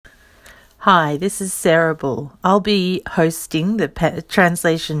Hi, this is Sarah Bull. I'll be hosting the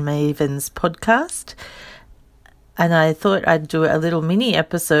Translation Mavens podcast, and I thought I'd do a little mini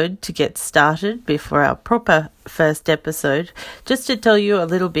episode to get started before our proper first episode, just to tell you a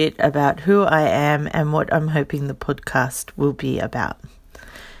little bit about who I am and what I'm hoping the podcast will be about.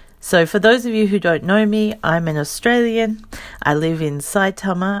 So for those of you who don't know me, I'm an Australian. I live in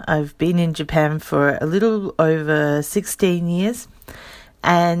Saitama. I've been in Japan for a little over 16 years.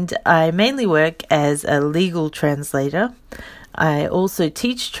 And I mainly work as a legal translator. I also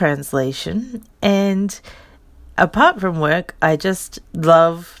teach translation. And apart from work, I just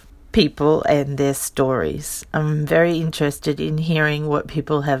love people and their stories. I'm very interested in hearing what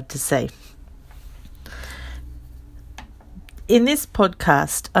people have to say. In this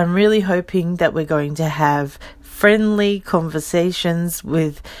podcast, I'm really hoping that we're going to have friendly conversations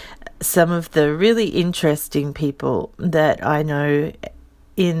with some of the really interesting people that I know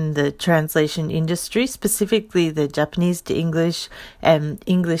in the translation industry, specifically the Japanese to English and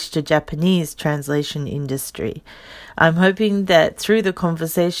English to Japanese translation industry. I'm hoping that through the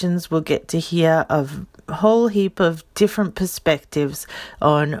conversations we'll get to hear of a whole heap of different perspectives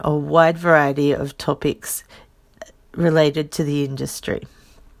on a wide variety of topics related to the industry.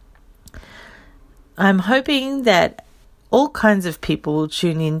 I'm hoping that all kinds of people will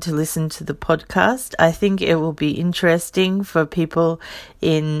tune in to listen to the podcast. I think it will be interesting for people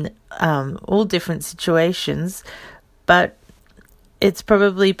in all different situations, but it's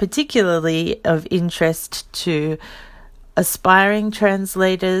probably particularly of interest to aspiring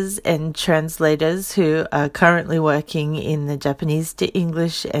translators and translators who are currently working in the Japanese to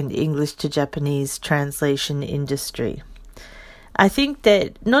English and English to Japanese translation industry. I think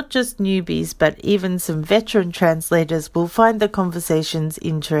that not just newbies, but even some veteran translators will find the conversations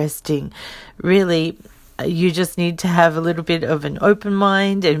interesting. Really, you just need to have a little bit of an open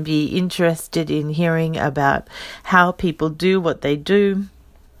mind and be interested in hearing about how people do what they do,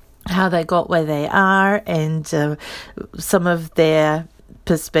 how they got where they are, and some of their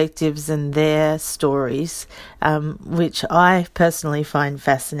perspectives and their stories, which I personally find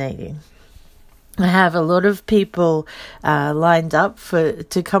fascinating. I have a lot of people lined up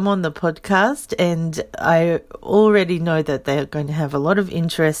to come on the podcast, and I already know that they're going to have a lot of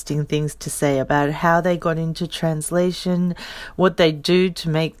interesting things to say about how they got into translation, what they do to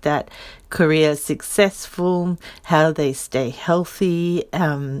make that career successful, how they stay healthy,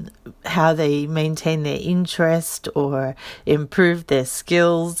 how they maintain their interest or improve their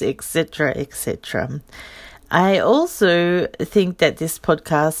skills, etc., etc. I also think that this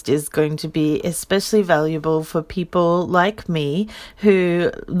podcast is going to be especially valuable for people like me who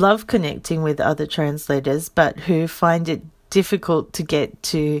love connecting with other translators, but who find it difficult to get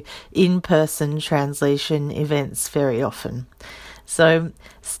to in-person translation events very often. So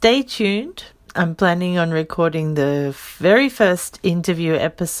stay tuned. I'm planning on recording the very first interview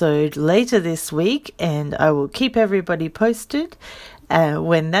episode later this week, and I will keep everybody posted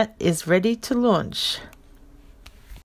when that is ready to launch.